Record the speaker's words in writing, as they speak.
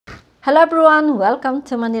Hello everyone, welcome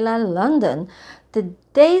to Manila, London.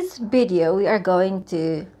 Today's video we are going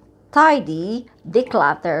to tidy,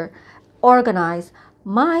 declutter, organize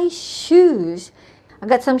my shoes. I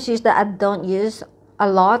got some shoes that I don't use a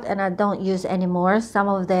lot and I don't use anymore. Some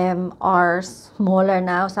of them are smaller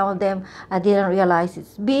now. Some of them I didn't realize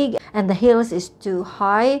it's big and the heels is too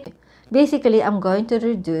high. Basically, I'm going to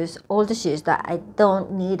reduce all the shoes that I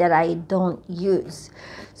don't need, that I don't use.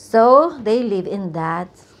 So they live in that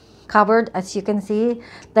cupboard. As you can see,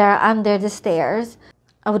 they're under the stairs.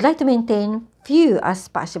 I would like to maintain few as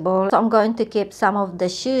possible. So I'm going to keep some of the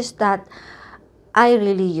shoes that I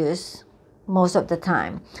really use most of the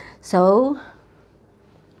time. So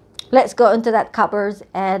let's go into that cupboard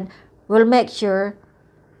and we'll make sure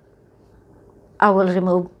I will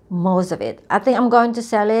remove most of it. I think I'm going to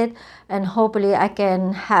sell it and hopefully I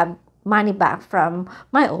can have money back from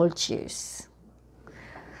my old shoes.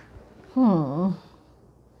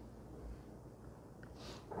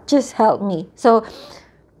 Just help me. So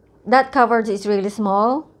that cupboard is really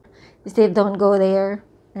small. Steve, don't go there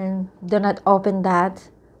and do not open that.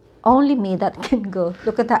 Only me that can go.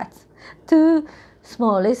 Look at that. Too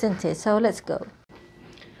small, isn't it? So let's go.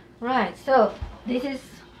 Right, so this is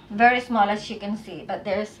very small as you can see, but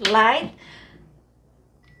there's light.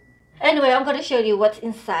 Anyway, I'm going to show you what's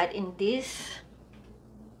inside in this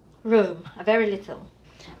room. A very little.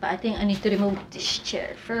 But I think I need to remove this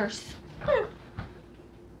chair first.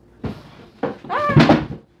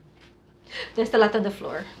 There's a lot on the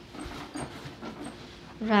floor.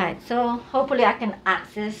 Right, so hopefully I can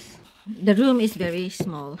access. The room is very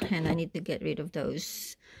small and I need to get rid of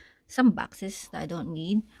those. Some boxes that I don't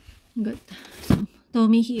need. I got some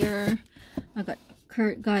Tommy here. I got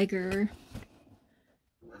Kurt Geiger.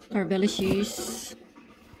 Carvelli shoes.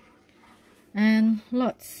 And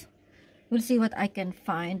lots. We'll see what I can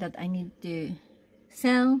find that I need to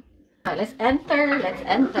sell. Right, let's enter. Let's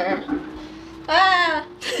enter. Ah!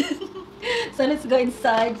 So let's go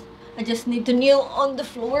inside. I just need to kneel on the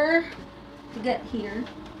floor to get here.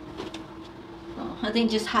 Oh, I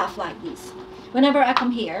think just half like this. Whenever I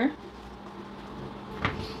come here,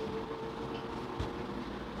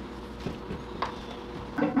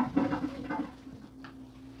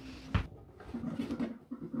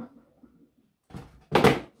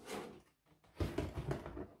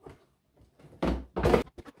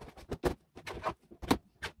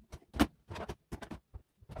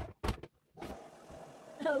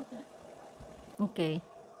 okay.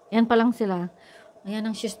 Yan pa lang sila. Ayan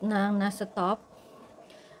ang shoes na nasa top.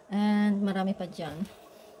 And marami pa dyan.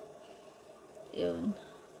 Yun.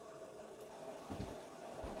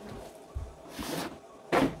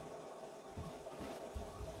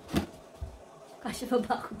 Kasya pa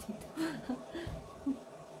ba ako dito?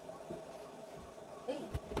 Hey.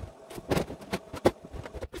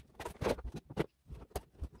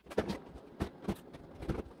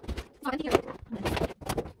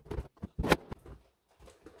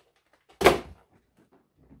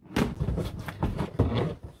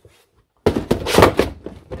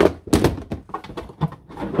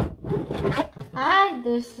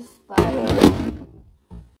 There's a spider.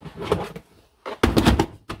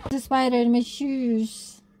 There's a spider in my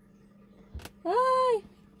shoes. Hi.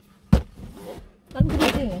 What am I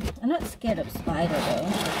gonna do? I'm not scared of spider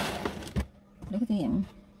though. Look at him.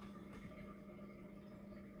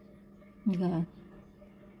 Oh my god.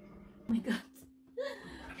 Oh my god.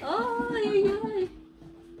 Oh, ay, ay.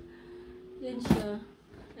 Yan siya.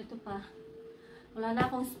 Ito pa. Wala na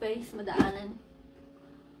akong space madaanan.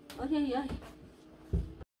 Oh, ay, ay.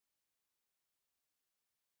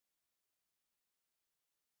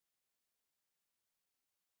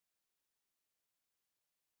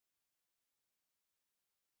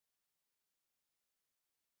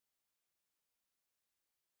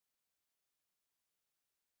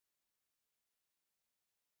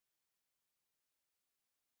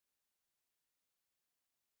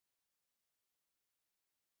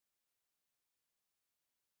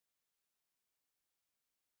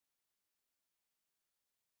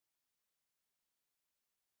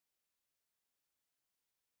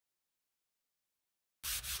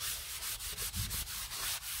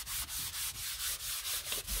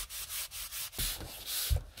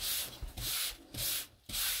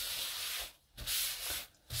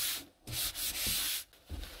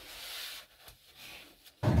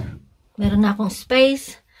 Meron na akong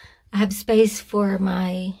space. I have space for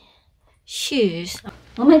my shoes.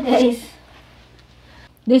 Oh my days.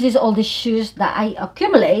 This is all the shoes that I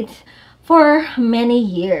accumulate for many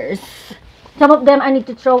years. Some of them I need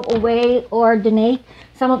to throw away or donate.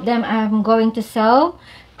 Some of them I'm going to sell.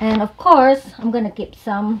 And of course, I'm gonna keep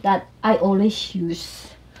some that I always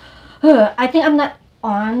use. I think I'm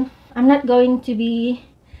not going to be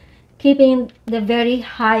keeping the very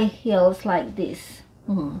high heels like this.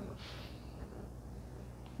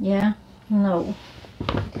 Yeah, no.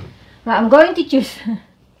 But I'm going to choose.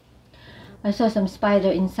 I saw some spider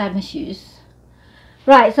inside my shoes.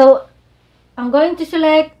 Right, so I'm going to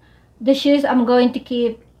select the shoes I'm going to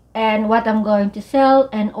keep and what I'm going to sell,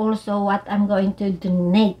 and also what I'm going to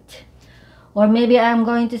donate. Or maybe I'm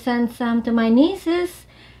going to send some to my nieces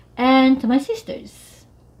and to my sisters,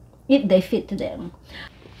 if they fit to them.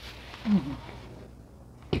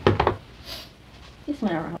 This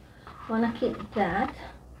one around. Wanna keep that.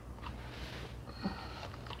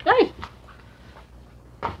 Hey!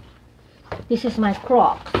 This is my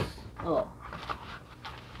Crocs. Oh.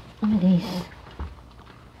 Look at these.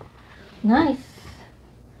 Nice.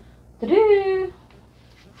 Ta-doo!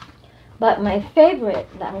 But my favorite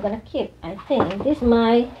that I'm gonna keep, I think, this is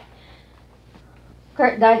my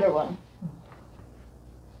Kurt Geiger one.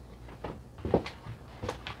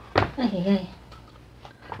 Okay.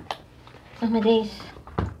 Some of these.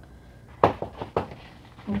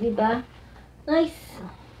 Diba? Nice.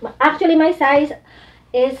 Actually, my size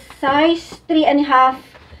is size 3.5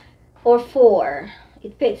 or 4.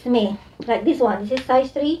 It fits me. Like this one. This is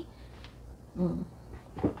size 3.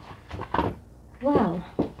 Wow.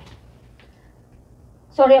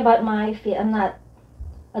 Sorry about my feet.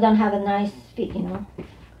 I don't have a nice feet, you know.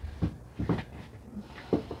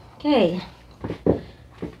 Okay.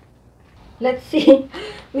 Let's see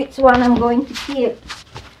which one I'm going to keep.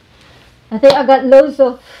 I think I got loads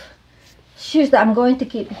of shoes that I'm going to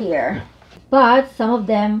keep here, but some of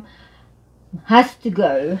them has to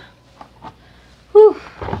go. Whew.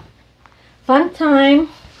 Fun time.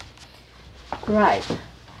 Right.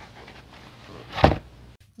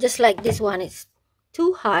 Just like this one, it's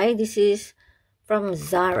too high. This is from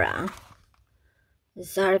Zara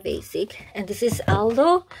Basic, and this is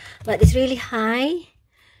Aldo, but it's really high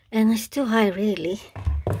and it's too high really.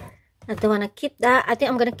 I don't want to keep that. I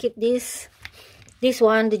think I'm gonna keep this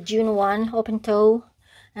one, the June one, open toe,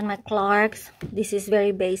 and my Clarks. This is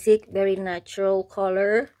very basic, very natural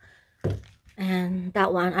color. And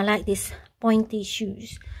that one, I like this pointy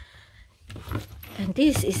shoes. And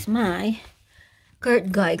this is my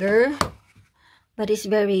Kurt Geiger, but it's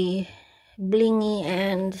very blingy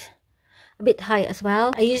and a bit high as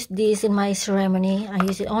well. I used this in my ceremony. I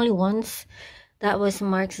used it only once. That was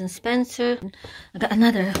Marks and Spencer. I got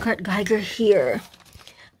another Kurt Geiger here.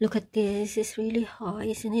 Look at this. It's really high,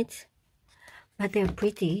 isn't it? But they're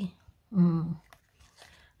pretty.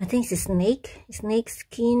 I think it's snake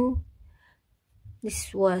skin.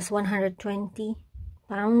 This was 120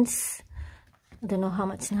 pounds. I don't know how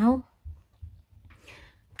much now.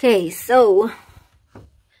 Okay, so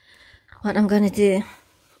what I'm gonna do.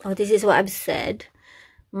 Oh, this is what I've said.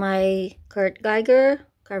 My Kurt Geiger,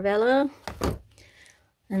 Carvela,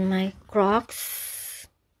 and my Crocs.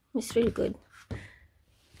 It's really good.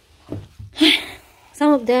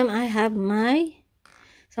 Some of them I have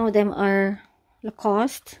some of them are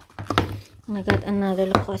Lacoste. And I got another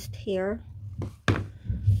Lacoste here.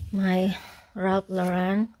 My Ralph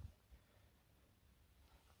Lauren.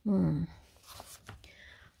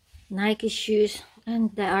 Nike shoes,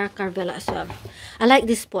 and there are Carvela as well. I like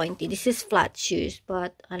this pointy. This is flat shoes,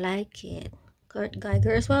 but I like it. Kurt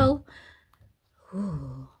Geiger as well.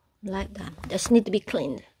 Ooh, I like that. Just need to be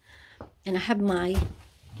cleaned. And I have my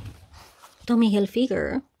Tommy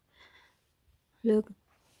Hilfiger. Look.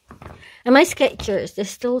 And my Skechers. There's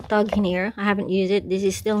still tag in here. I haven't used it. This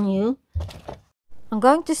is still new. I'm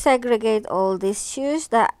going to segregate all these shoes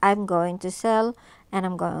that I'm going to sell and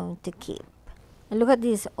I'm going to keep. And look at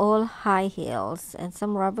these, all high heels and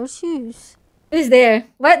some rubber shoes. Who's there?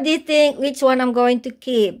 What do you think? Which one I'm going to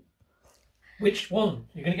keep? Which one?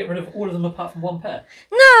 You're going to get rid of all of them apart from one pair?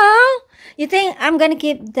 No! You think I'm going to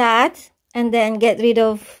keep that and then get rid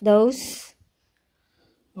of those?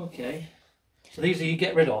 Okay. So these are your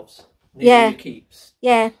get rid ofs? These Yeah. are your keeps?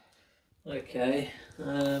 Yeah. Okay.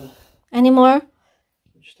 Any more?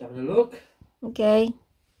 Just having a look. Okay.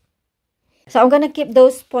 So I'm going to keep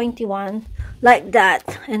those pointy one like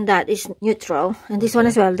that. And that is neutral. And this one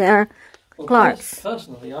as well. They are Clarks.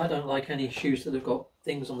 Personally, I don't like any shoes that have got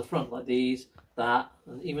things on the front like these, that,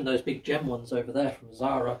 and even those big gem ones over there from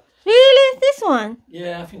Zara. Really? This one?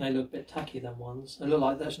 Yeah, I think they look a bit tacky, them ones. They look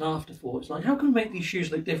like there's an afterthought. It's like, how can we make these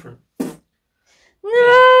shoes look different? No!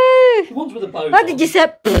 Yeah. The ones with the bows What did you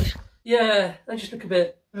say? Yeah, they just look a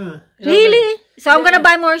bit... Really? So I'm going to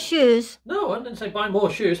buy more shoes? No, I didn't say buy more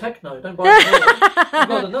shoes. Heck no, don't buy more. You've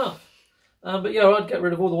got enough. But yeah, I'd get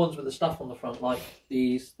rid of all the ones with the stuff on the front, like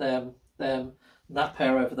these, them, and that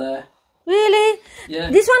pair over there. Really?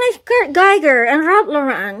 Yeah. This one is Kurt Geiger and Ralph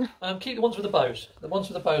Lauren. Keep the ones with the bows. The ones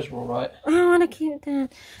with the bows are all right. I want to keep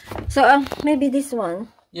that. So maybe this one.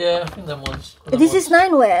 Yeah, I think them ones. This is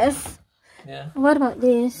 9 West. Yeah. What about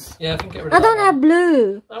this? Yeah, I can get rid of I don't have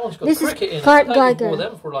blue. That one's got This cricket in is it. Kurt I think Geiger. you wore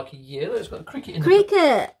them for like a year. It's got cricket in it.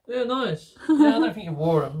 Cricket. Yeah, nice. Yeah, I don't think you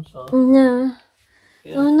wore them. So. No.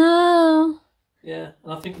 Yeah. Oh no. Yeah,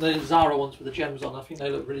 and I think the Zara ones with the gems on, I think they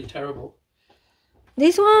look really terrible.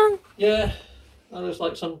 This one? Yeah. That looks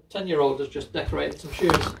like some 10-year-old has just decorated some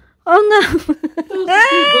shoes. Oh no. Too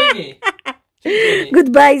blingy. Too blingy.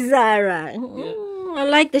 Goodbye, Zara. Yeah. I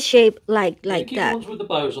like the shape like Keep the that. ones with the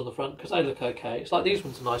bows on the front because they look okay. It's like these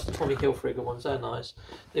ones are nice. The Tommy Hilfiger ones, they're nice.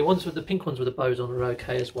 The ones with the pink ones with the bows on are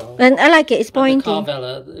okay as well. And I like it. It's pointy. And the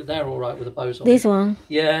Carvella, they're all right with the bows on. This one.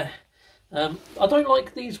 Yeah. I don't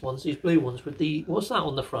like these ones, these blue ones with the... What's that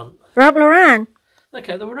on the front? Ralph Lauren.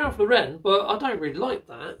 Okay, they were Ralph Lauren, but I don't really like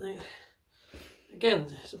that. Again,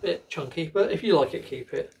 it's a bit chunky, but if you like it,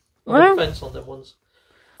 keep it. I'm on the fence on them ones.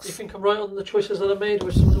 Do you think I'm right on the choices that I made,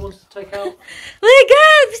 or some of the ones to take out? My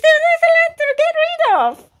God, still there's a lot to get rid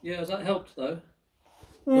of. Yeah, has that helped though?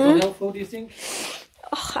 Was that helpful, do you think?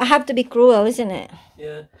 Oh, I have to be cruel, isn't it?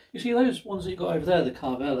 Yeah. You see those ones that you got over there, the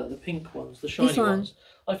Carvella, the pink ones, the shiny This one. ones?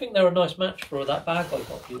 I think they're a nice match for that bag I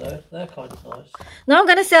got you though. They're kind of nice. Now I'm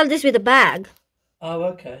gonna sell this with a bag. Oh,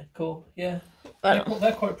 okay, cool. Yeah. They're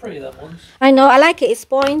quite pretty, them ones. I know, I like it. It's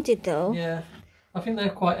pointed though. Yeah. I think they're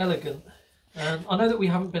quite elegant. And I know that we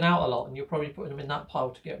haven't been out a lot and you're probably putting them in that pile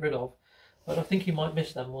to get rid of. But I think you might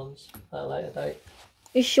miss them ones at a later date.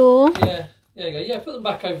 You sure? Yeah. There you go. Yeah, put them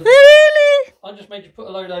back over there. Really? I just made you put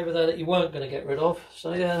a load over there that you weren't going to get rid of.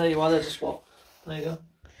 So yeah, there you are. There's a swap. There you go.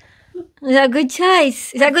 Is that a good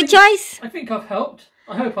choice? Is that a good choice? I think I've helped.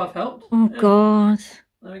 I hope I've helped. Oh Yeah. God.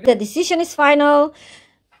 There we go. The decision is final.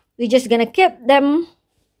 We're just gonna keep them,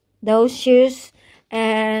 those shoes,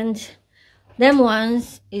 and them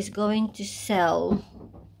ones is going to sell.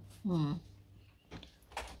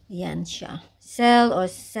 Yan siya. Sell or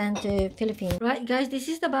send to Philippines. Right guys, this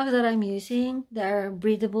is the box that I'm using. They're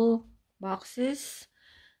breathable boxes.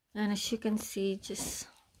 And as you can see, just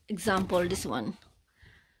example, this one.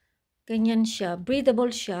 Ganyan siya.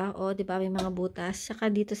 Breathable siya. O, di ba, may mga butas.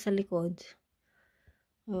 Saka dito sa likod.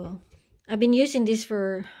 Oh. I've been using this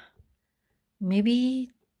for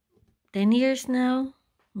maybe 10 years now.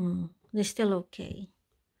 They're still okay.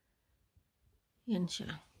 Yan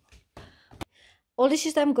siya. All the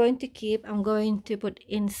shoes that I'm going to keep, I'm going to put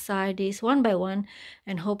inside this one by one.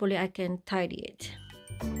 And hopefully I can tidy it.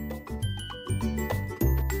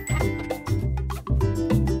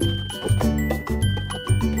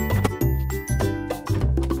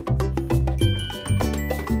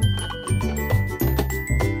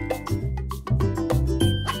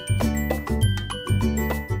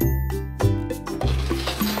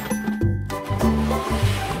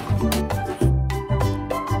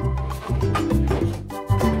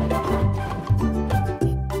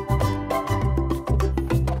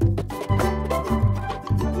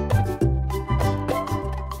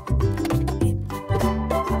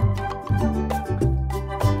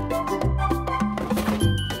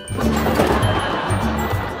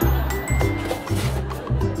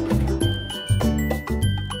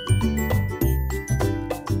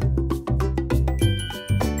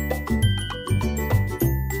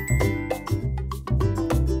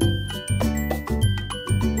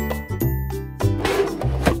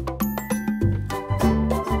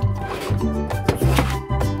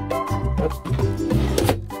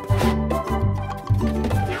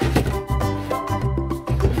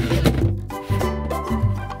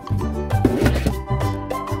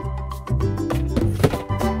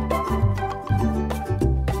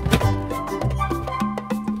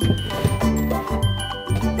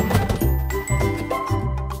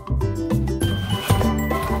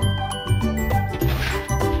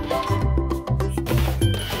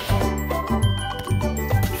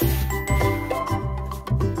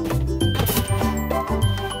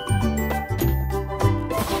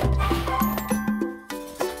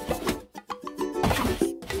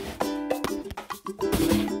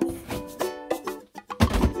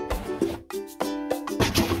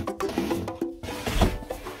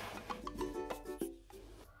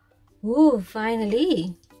 Ooh,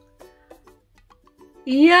 finally.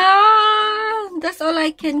 Yeah, that's all I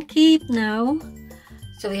can keep now.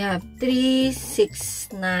 So we have 3, 6,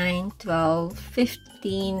 9, 12,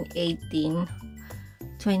 15, 18,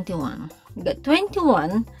 21. We got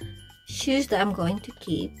 21 shoes that I'm going to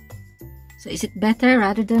keep. So is it better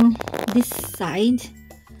rather than this side?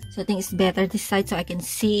 So I think it's better this side so I can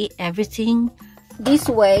see everything This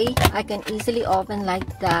way, I can easily open like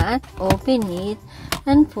that, open it,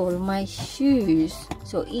 and pull my shoes.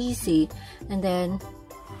 So easy. And then,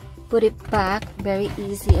 put it back, very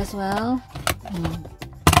easy as well.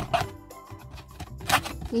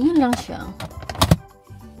 Yun lang siya.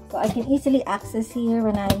 So I can easily access here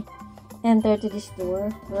when I enter to this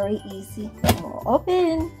door. Very easy.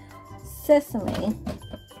 Open. Sesame.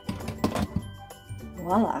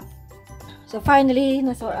 Voila. So finally,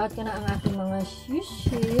 nasort out ko na ang aking mga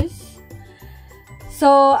shoes.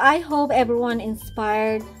 So I hope everyone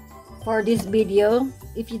inspired for this video.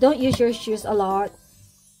 If you don't use your shoes a lot,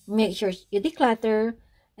 make sure you declutter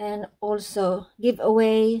and also give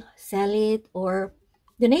away, sell it, or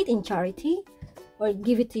donate in charity, or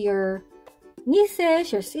give it to your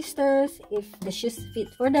nieces, your sisters, if the shoes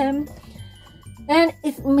fit for them. And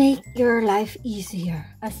it make your life easier,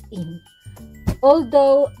 as in.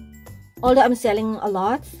 Although I'm selling a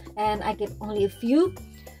lot and I get only a few,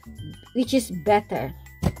 which is better,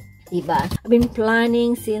 diba? I've been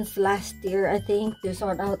planning since last year, I think, to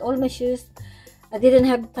sort out all my shoes. I didn't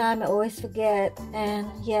have time, I always forget, and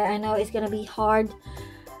yeah, I know it's gonna be hard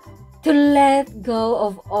to let go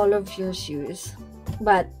of all of your shoes,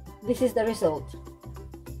 but this is the result.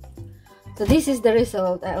 So this is the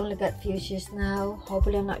result. I only got few shoes now.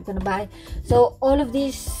 Hopefully I'm not gonna buy. So all of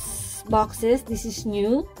these boxes, this is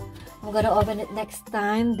new. I'm gonna open it next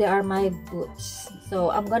time. They are my boots. So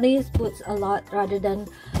I'm gonna use boots a lot rather than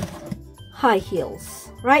high heels.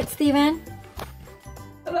 Right, Steven?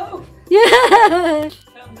 Hello. Yeah.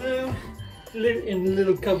 Can do. Live in the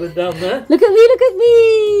little cupboard down there. Look at me, look at me.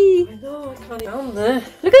 I know, I can't down there.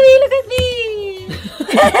 Look at me, look at me.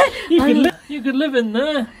 You could live in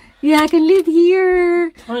there. Yeah, I can live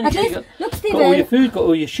here. Tiny, At least, look, Steven. Got all your food, got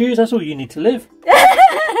all your shoes. That's all you need to live.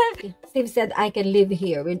 Steve said I can live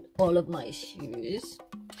here with all of my shoes.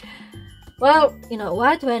 Well, you know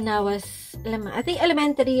what? When I was, I think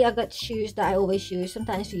elementary, I got shoes that I always use.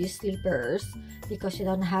 Sometimes you use slippers because you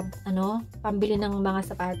don't have, pambili ng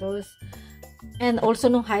mga sapatos. And also,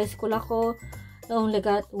 nung high school ako, I only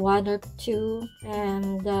got 1 or 2.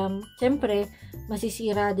 And, syempre,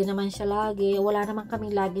 masisira din naman siya lagi. Wala naman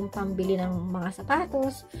kaming laging pambili ng mga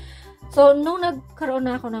sapatos. So, nung nagkaroon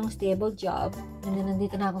na ako ng stable job, and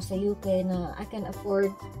nandito na ako sa UK na I can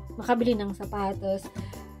afford makabili ng sapatos,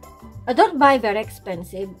 I don't buy very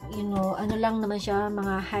expensive. Ano lang naman siya,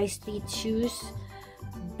 mga high street shoes.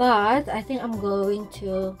 But, I think I'm going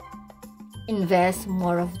to invest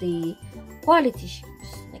more of the quality shoes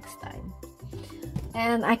next time.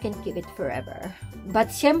 And I can keep it forever. But,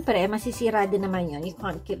 syempre, masisira din naman yun. You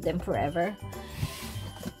can't keep them forever.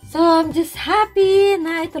 So, I'm just happy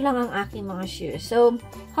na ito lang ang aking mga shoes. So,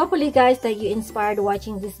 hopefully guys that you inspired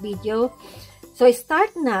watching this video. So,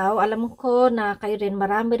 start now. Alam ko na kayo rin,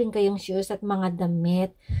 marami rin kayong shoes at mga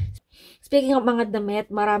damit. Speaking of mga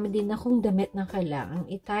damit, marami din akong damit na kailangang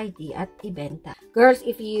i-tidy at ibenta. Girls,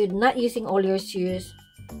 if you're not using all your shoes,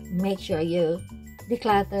 make sure you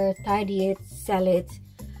declutter, tidy it, sell it,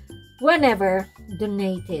 whenever,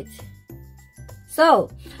 donate it.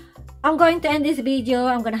 So, I'm going to end this video.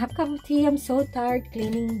 I'm gonna have a cup of tea. I'm so tired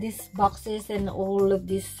cleaning these boxes and all of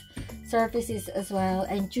these surfaces as well,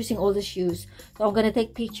 and choosing all the shoes. So I'm gonna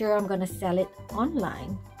take picture. I'm gonna sell it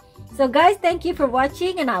online. So guys, thank you for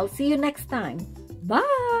watching, and I'll see you next time. Bye.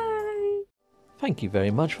 Thank you very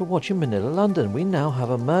much for watching Manila London. We now have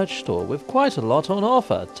a merch store with quite a lot on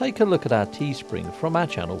offer. Take a look at our Teespring from our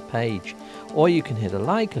channel page. Or you can hit a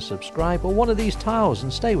like, a subscribe, or one of these tiles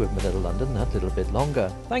and stay with Manila London that little bit longer.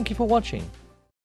 Thank you for watching.